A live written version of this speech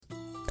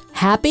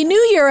Happy New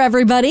Year,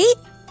 everybody!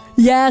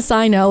 Yes,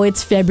 I know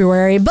it's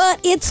February, but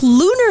it's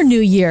Lunar New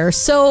Year,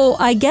 so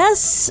I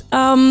guess,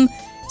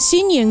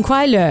 新年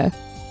快乐.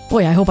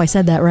 Boy, I hope I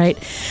said that right.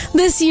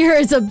 This year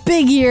is a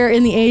big year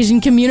in the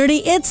Asian community.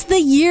 It's the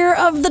Year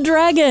of the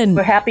Dragon.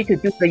 We're happy to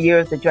do the Year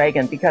of the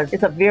Dragon because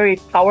it's a very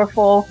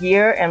powerful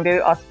year and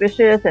very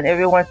auspicious, and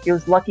everyone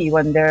feels lucky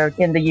when they're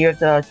in the Year of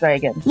the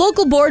Dragon.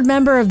 Local board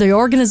member of the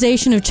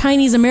Organization of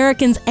Chinese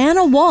Americans,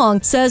 Anna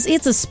Wong, says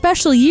it's a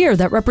special year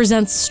that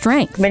represents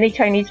strength. Many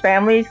Chinese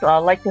families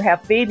like to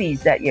have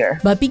babies that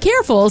year. But be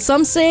careful.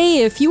 Some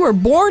say if you were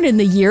born in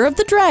the Year of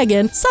the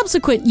Dragon,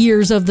 subsequent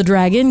years of the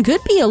Dragon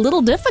could be a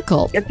little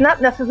difficult. It's not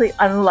necessarily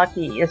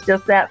unlucky. It's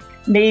just that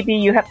maybe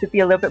you have to be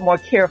a little bit more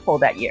careful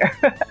that year.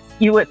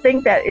 You would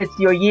think that it's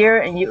your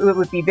year and it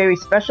would be very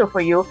special for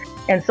you.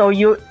 And so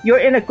you're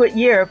in a good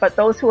year, but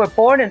those who are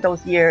born in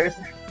those years,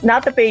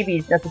 not the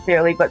babies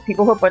necessarily, but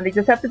people who are born, they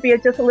just have to be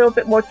just a little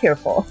bit more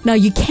careful. Now,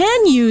 you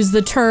can use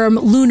the term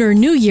Lunar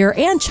New Year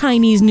and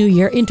Chinese New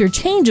Year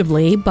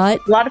interchangeably, but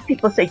a lot of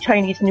people say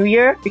Chinese New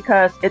Year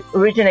because it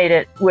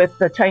originated with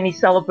the Chinese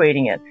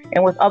celebrating it.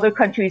 And with other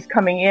countries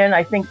coming in,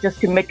 I think just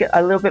to make it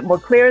a little bit more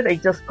clear, they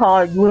just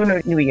call it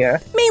Lunar New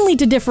Year. Mainly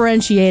to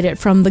differentiate it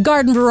from the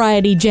garden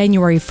variety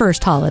January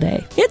 1st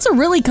holiday. It's a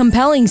really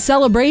compelling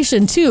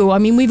celebration, too. I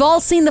mean, we've all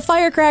seen the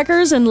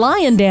firecrackers and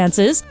lion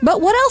dances,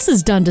 but what else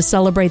is done to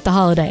celebrate the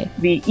holiday?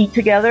 We eat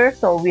together,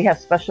 so we have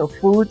special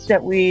foods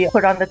that we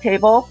put on the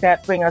table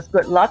that bring us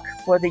good luck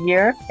for the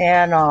year,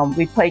 and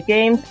we play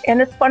games,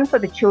 and it's fun for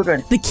the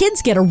children. The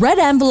kids get a red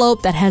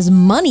envelope that has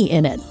money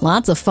in it.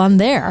 Lots of fun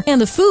there.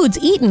 And the foods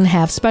eaten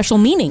have special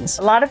meanings.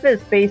 A lot of it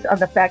is based on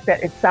the fact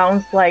that it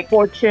sounds like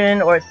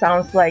fortune or it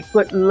sounds like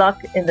good luck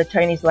in the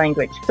Chinese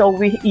language. So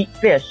we eat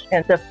fish,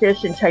 and the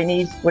fish in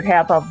Chinese would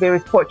have a very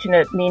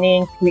fortunate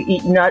meaning. We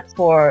eat nuts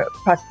for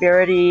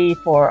prosperity,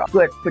 for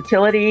good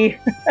fertility.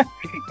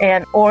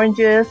 And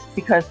oranges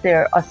because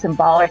they're a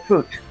symbolic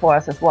fruit for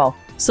us as well.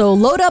 So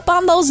load up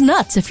on those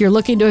nuts if you're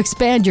looking to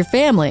expand your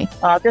family.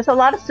 There's a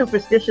lot of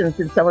superstitions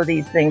in some of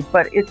these things,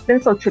 but it's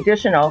been so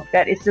traditional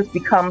that it's just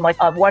become like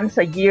once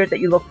a year that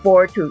you look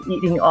forward to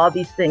eating all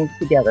these things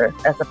together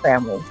as a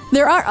family.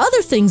 There are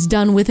other things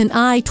done with an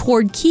eye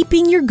toward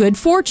keeping your good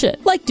fortune,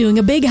 like doing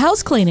a big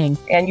house cleaning.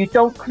 And you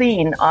don't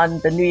clean on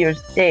the New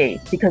Year's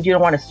Day because you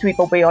don't want to sweep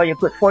away all your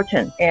good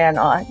fortune. And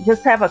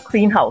just have a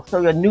clean house,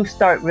 so a new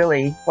start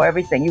really for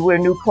everything. You wear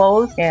new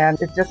clothes,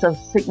 and it just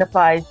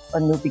signifies a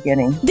new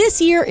beginning. This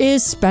year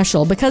is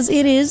special because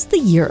it is the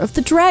Year of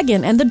the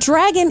Dragon, and the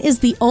dragon is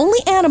the only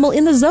animal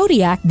in the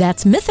zodiac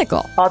that's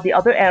mythical. All the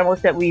other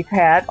animals that we've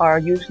had are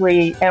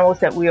usually animals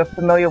that we are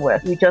familiar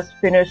with. We just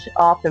finished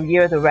off the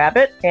Year of the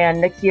Rabbit, and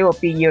next year will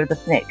be Year of the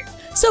Snake.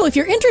 So if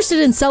you're interested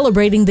in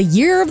celebrating the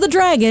Year of the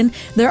Dragon,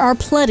 there are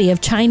plenty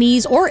of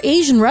Chinese or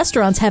Asian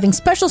restaurants having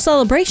special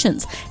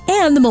celebrations,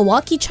 and the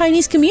Milwaukee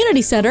Chinese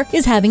Community Center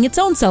is having its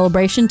own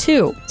celebration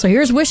too. So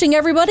here's wishing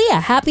everybody a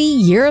happy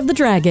Year of the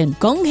Dragon.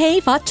 Gong hei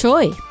fat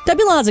choi.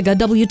 Debbie Lazaga,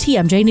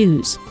 WTMJ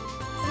News.